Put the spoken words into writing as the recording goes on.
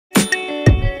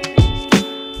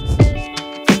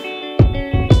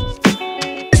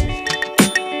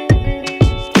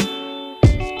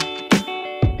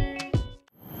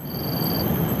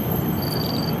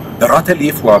Rote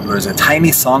Leaf-Warbler is a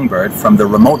tiny songbird from the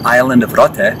remote island of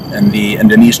Rote in the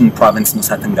Indonesian province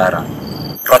Nusa Tenggara.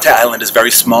 Rote Island is very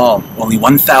small, only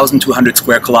 1,200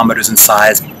 square kilometers in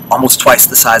size, almost twice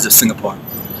the size of Singapore.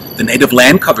 The native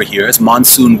land cover here is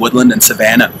monsoon woodland and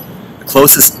savanna. The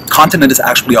closest continent is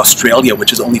actually Australia,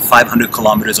 which is only 500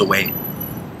 kilometers away.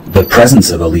 The presence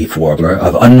of a leaf warbler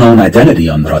of unknown identity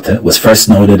on Rote was first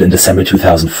noted in December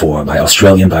 2004 by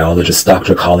Australian biologist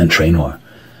Dr. Colin Traynor.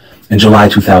 In July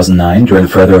 2009, during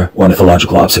further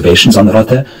ornithological observations on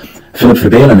Rote, Philip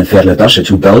Verbelen and Verle Dasche,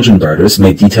 two Belgian birders,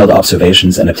 made detailed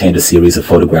observations and obtained a series of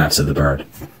photographs of the bird.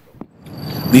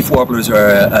 Leaf warblers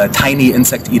are tiny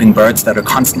insect-eating birds that are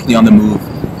constantly on the move.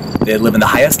 They live in the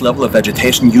highest level of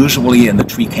vegetation, usually in the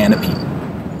tree canopy.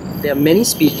 There are many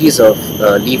species of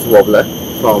leaf warbler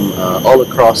from all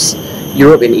across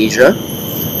Europe and Asia.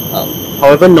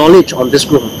 However, knowledge on this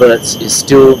group of birds is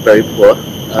still very poor,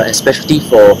 especially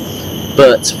for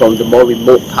birds from the more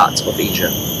remote parts of Asia.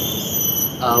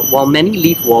 While many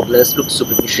leaf warblers look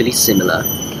superficially similar,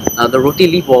 the Rote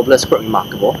Leaf-Warbler is quite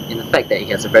remarkable in the fact that it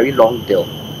has a very long bill.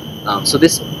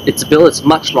 Its bill is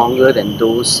much longer than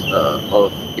those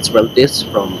of its relatives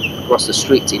from across the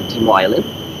straits in Timor Island,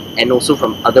 and also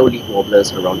from other leaf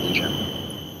warblers around Asia.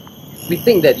 We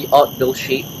think that the odd bill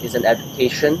shape is an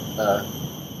adaptation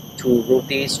to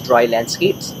Rote's dry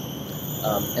landscapes,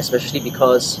 especially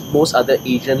because most other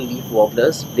Asian leaf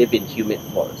warblers live in humid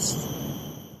forests.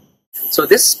 So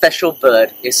this special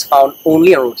bird is found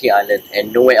only on Rote Island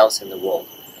and nowhere else in the world.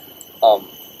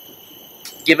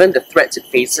 Given the threats it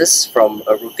faces from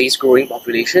Rote's growing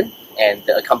population and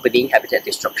the accompanying habitat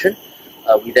destruction,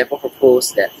 we therefore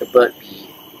propose that the bird be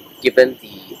given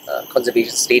the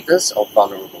conservation status of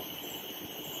vulnerable.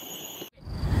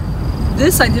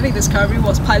 This scientific discovery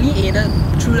was partly aided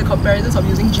through the comparisons of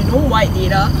using genome-wide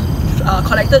data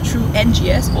collected through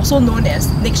NGS, also known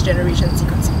as next-generation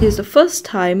sequencing. It is the first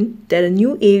time that a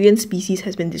new avian species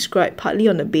has been described partly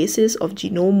on the basis of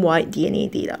genome-wide DNA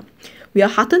data. We are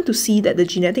heartened to see that the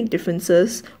genetic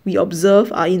differences we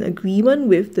observe are in agreement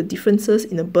with the differences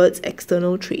in a bird's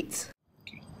external traits.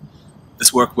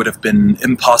 This work would have been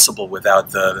impossible without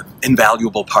the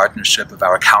invaluable partnership of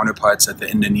our counterparts at the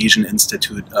Indonesian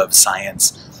Institute of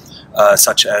Science,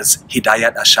 such as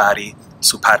Hidayat Ashari,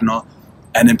 Suparno,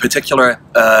 and in particular,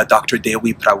 Dr.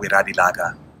 Dewi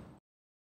Prawiradilaga.